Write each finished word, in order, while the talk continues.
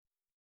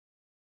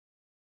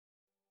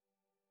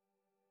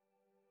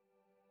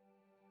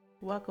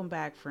Welcome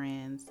back,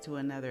 friends, to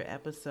another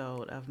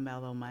episode of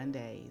Mellow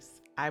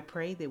Mondays. I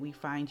pray that we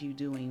find you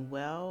doing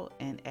well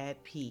and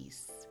at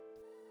peace.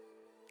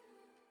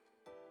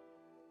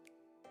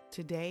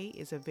 Today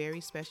is a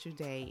very special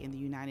day in the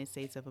United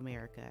States of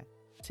America.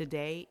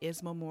 Today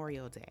is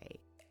Memorial Day.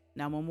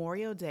 Now,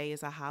 Memorial Day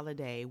is a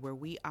holiday where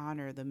we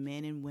honor the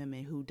men and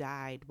women who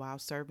died while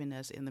serving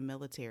us in the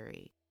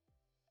military.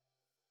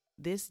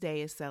 This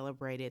day is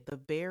celebrated the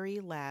very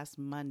last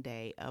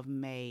Monday of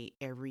May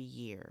every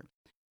year.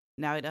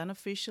 Now, it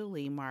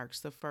unofficially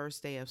marks the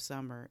first day of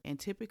summer, and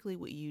typically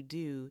what you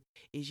do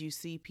is you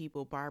see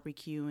people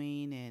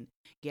barbecuing and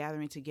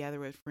gathering together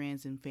with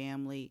friends and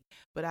family.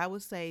 But I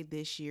would say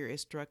this year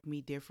it struck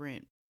me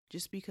different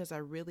just because I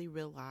really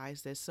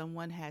realized that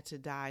someone had to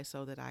die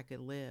so that I could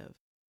live.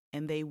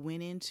 And they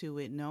went into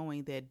it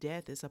knowing that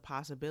death is a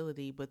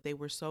possibility, but they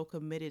were so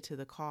committed to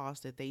the cause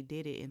that they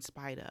did it in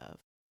spite of.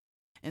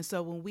 And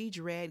so when we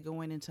dread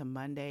going into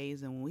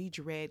Mondays and when we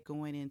dread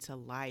going into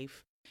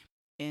life,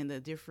 and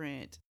the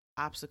different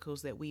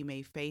obstacles that we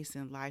may face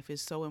in life,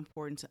 is so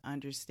important to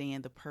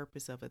understand the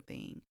purpose of a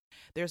thing.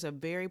 There's a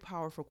very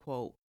powerful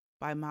quote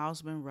by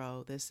Miles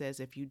Monroe that says,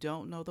 if you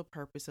don't know the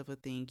purpose of a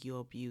thing,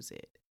 you'll abuse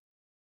it.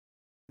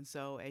 And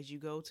so as you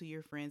go to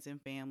your friends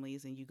and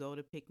families and you go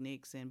to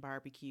picnics and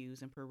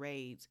barbecues and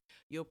parades,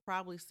 you'll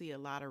probably see a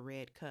lot of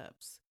red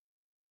cups.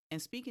 And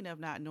speaking of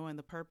not knowing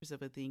the purpose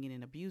of a thing and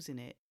then abusing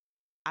it,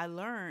 I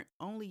learned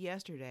only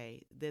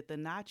yesterday that the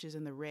notches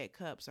in the red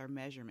cups are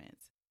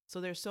measurements. So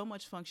there's so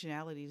much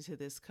functionality to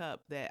this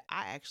cup that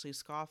I actually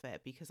scoff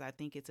at because I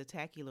think it's a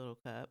tacky little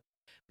cup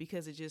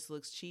because it just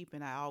looks cheap,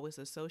 and I always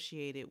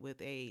associate it with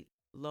a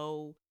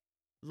low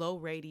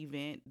rate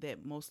event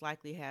that most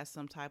likely has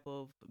some type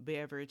of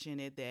beverage in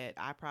it that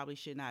I probably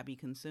should not be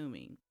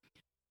consuming.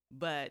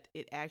 But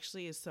it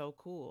actually is so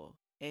cool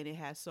and it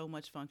has so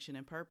much function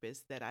and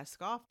purpose that I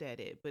scoffed at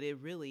it, but it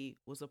really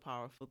was a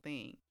powerful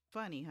thing.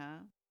 Funny,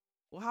 huh?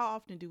 Well, how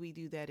often do we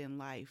do that in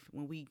life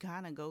when we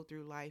kind of go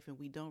through life and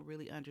we don't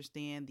really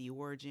understand the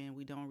origin,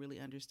 we don't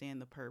really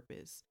understand the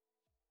purpose?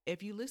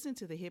 If you listen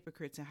to the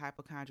Hypocrites and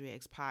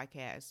Hypochondriacs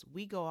podcast,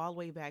 we go all the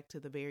way back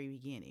to the very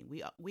beginning.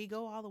 We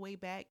go all the way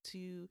back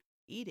to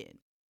Eden,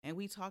 and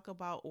we talk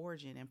about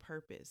origin and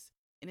purpose.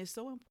 And it's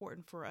so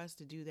important for us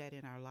to do that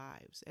in our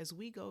lives. As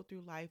we go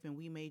through life and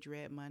we may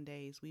dread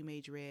Mondays, we may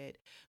dread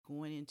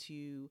going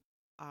into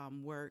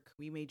work,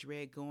 we may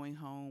dread going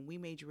home, we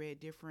may dread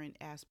different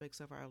aspects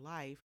of our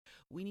life.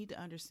 We need to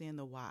understand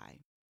the why.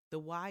 The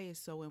why is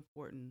so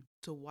important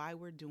to why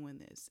we're doing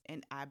this.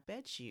 And I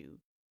bet you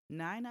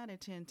 9 out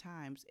of 10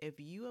 times, if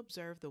you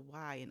observe the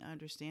why and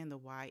understand the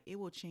why, it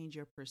will change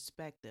your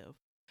perspective.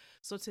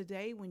 So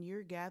today, when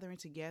you're gathering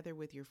together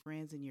with your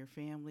friends and your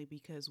family,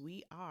 because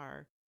we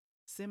are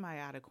semi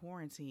out of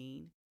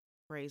quarantine,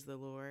 praise the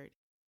Lord,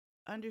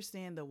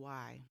 understand the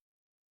why.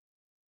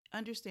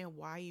 Understand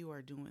why you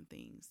are doing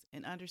things,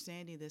 and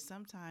understanding that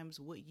sometimes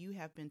what you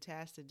have been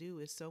tasked to do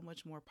is so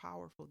much more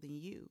powerful than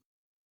you.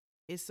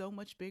 It's so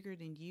much bigger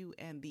than you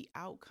and the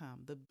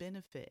outcome, the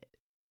benefit.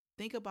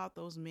 Think about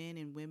those men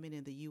and women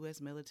in the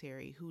U.S.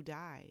 military who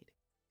died,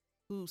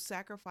 who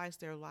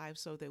sacrificed their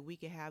lives so that we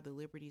can have the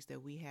liberties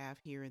that we have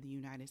here in the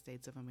United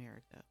States of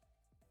America.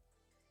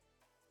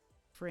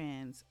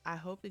 Friends, I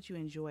hope that you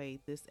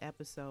enjoyed this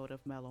episode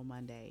of Mellow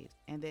Mondays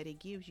and that it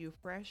gives you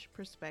fresh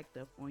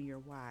perspective on your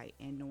why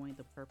and knowing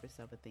the purpose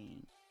of a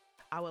thing.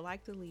 I would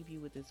like to leave you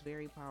with this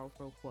very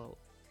powerful quote.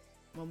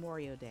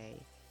 Memorial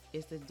Day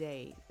is the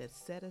day that's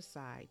set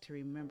aside to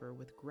remember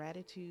with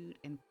gratitude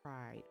and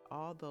pride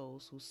all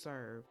those who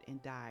served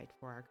and died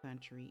for our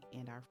country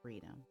and our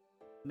freedom.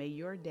 May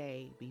your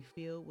day be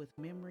filled with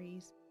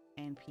memories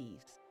and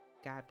peace.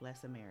 God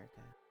bless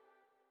America.